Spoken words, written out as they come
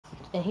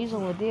And he's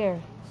over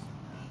there.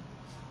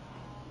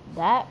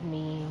 That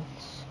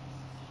means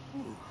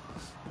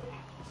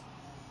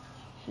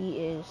he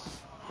is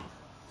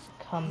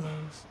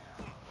coming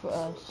for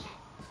us.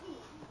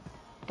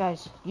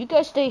 Guys, you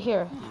guys stay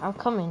here. I'm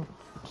coming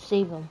to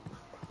save him.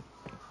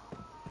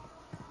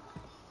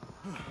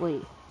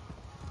 Wait.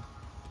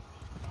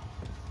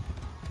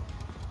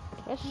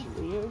 That's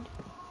weird.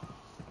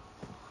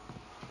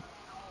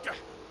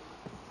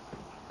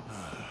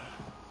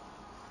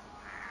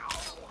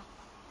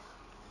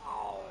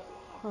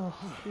 Oh,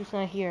 he's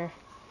not here.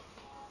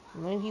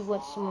 Maybe he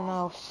went someone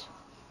else.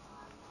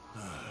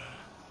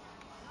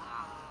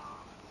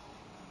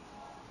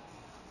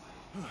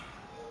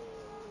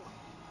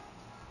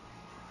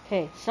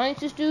 Okay,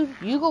 scientist dude,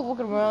 you go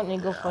walking around and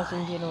go find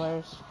some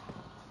generators.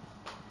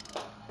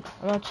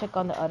 I'm gonna check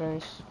on the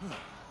others.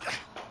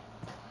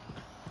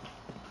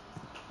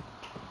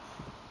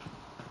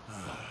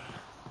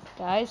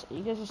 Guys,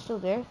 you guys are still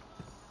there?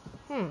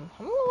 I'm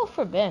gonna look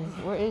for Ben.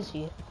 Where is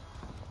he?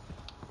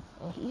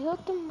 Oh, he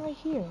left them right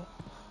here.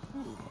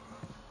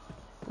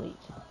 Wait.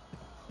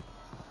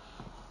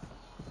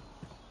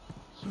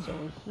 He's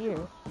over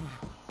here.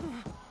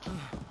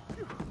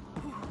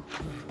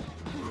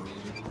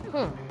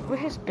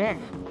 Where's Ben?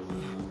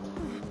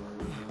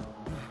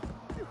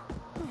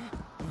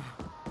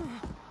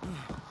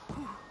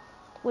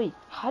 Wait,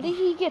 how did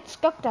he get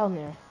stuck down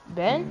there?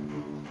 Ben?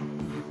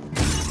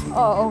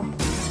 Uh-oh.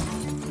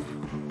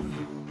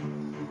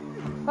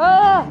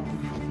 Ah!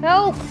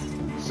 Help!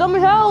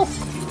 Someone help!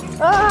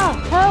 Ah!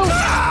 Help!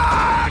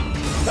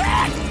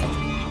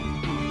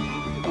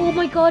 Oh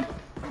my god!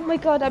 Oh my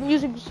god, that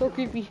music is so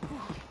creepy.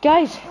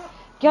 Guys!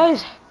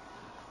 Guys!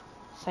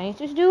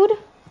 Scientist dude?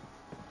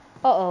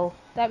 Uh-oh.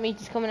 That means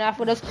he's coming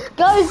after us.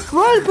 Guys,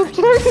 run!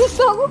 Prepare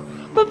yourself!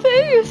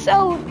 Prepare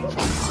yourself!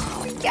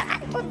 Oh my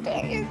god,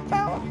 prepare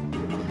yourself!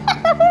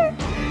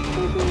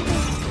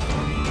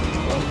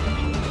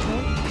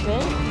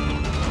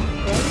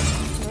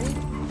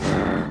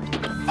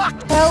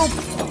 Help!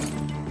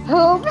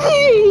 Help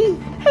me!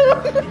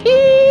 Help me!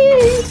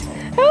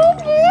 Help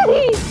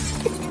me!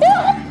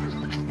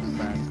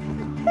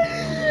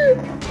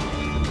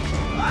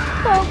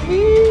 Help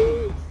me!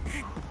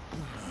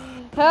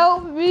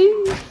 Help me!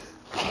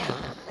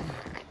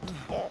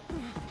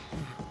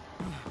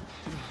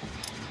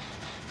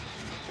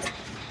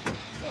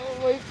 Oh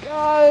my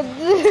god!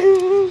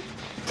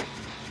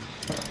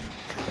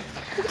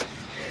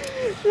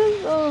 This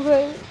is so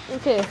great.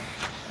 Okay.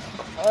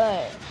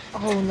 Alright.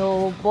 Oh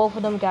no, both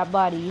of them got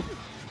bodies.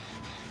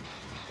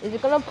 Is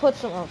it gonna put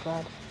some? Oh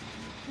god.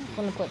 It's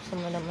gonna put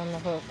some of them on the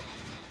hook.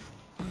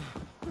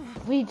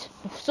 Wait,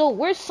 so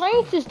where's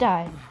Scientist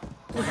die?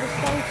 Where's the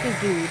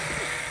Scientist dude?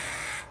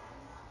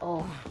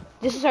 Oh,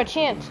 this is our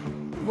chance.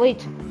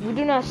 Wait, we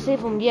do not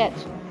save him yet,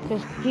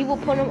 because he will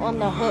put him on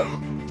the hook.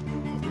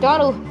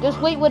 Donald, just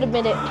wait a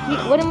minute.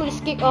 Let him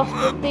escape off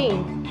the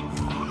thing.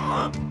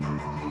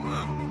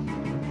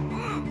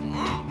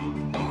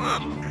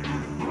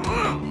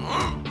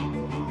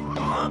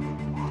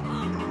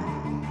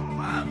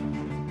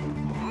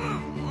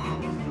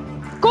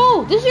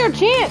 Go! This is your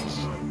chance!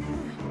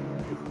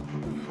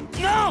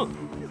 No!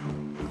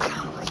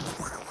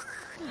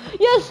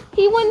 Yes!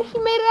 He won! He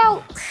made it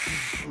out!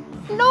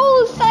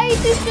 No!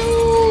 Scientist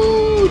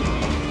dude!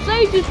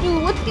 Scientist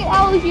dude! Let's get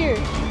out of here!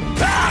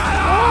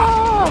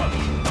 Ah!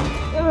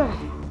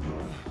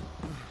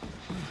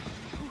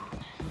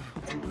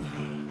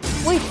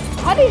 Wait!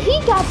 How did he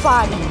got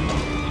body?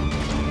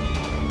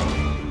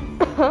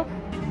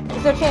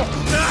 It's our chance!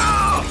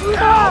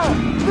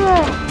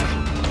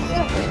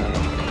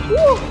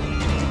 Woo.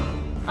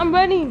 I'm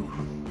running.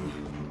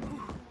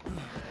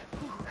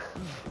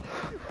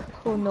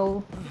 Oh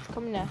no, he's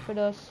coming after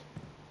us.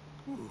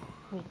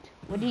 Wait,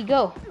 where did he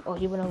go? Oh,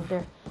 he went over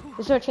there.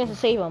 This is our chance to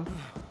save him.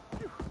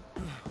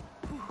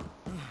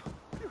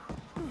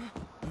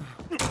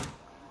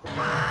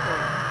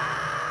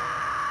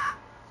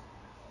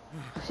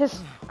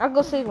 I'll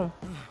go save him.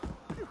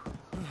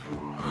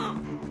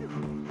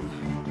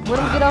 Let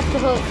him get off the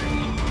hook.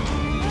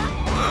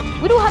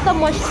 We don't have that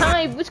much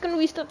time. We're just gonna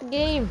restart the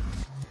game.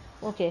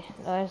 Okay,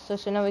 so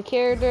another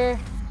character.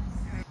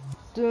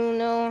 Do you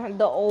know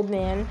the old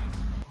man?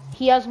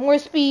 He has more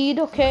speed.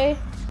 Okay.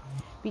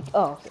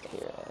 Oh,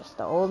 here's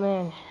the old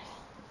man.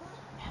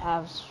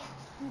 Has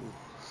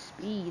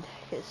speed.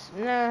 Cause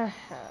nah, I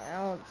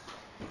don't.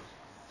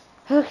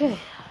 Okay,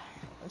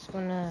 I'm just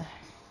gonna.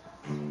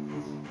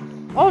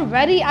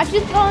 Already? I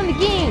just got in the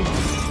game.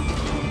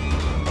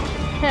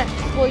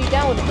 Slow you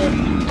down with a bit.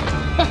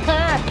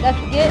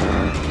 That's it.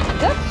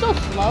 That's so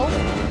slow.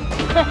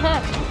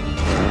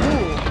 Ooh,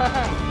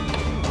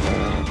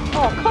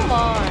 oh, come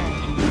on.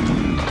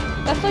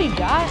 That's all you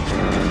got?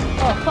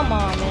 Oh, come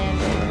on, man.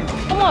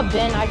 Come on,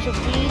 Ben, I shall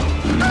speed.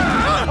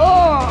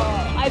 Oh,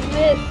 I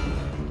missed.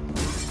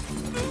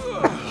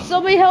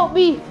 Somebody help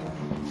me.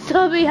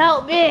 Somebody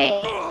help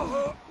me.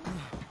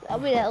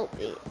 Somebody help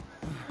me.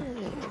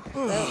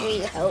 Somebody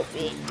help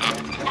me.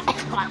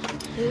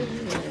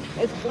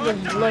 It's full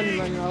of blood in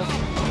my mouth.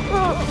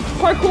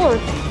 Parkour.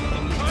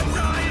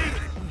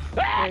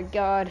 my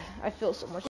god, I feel so much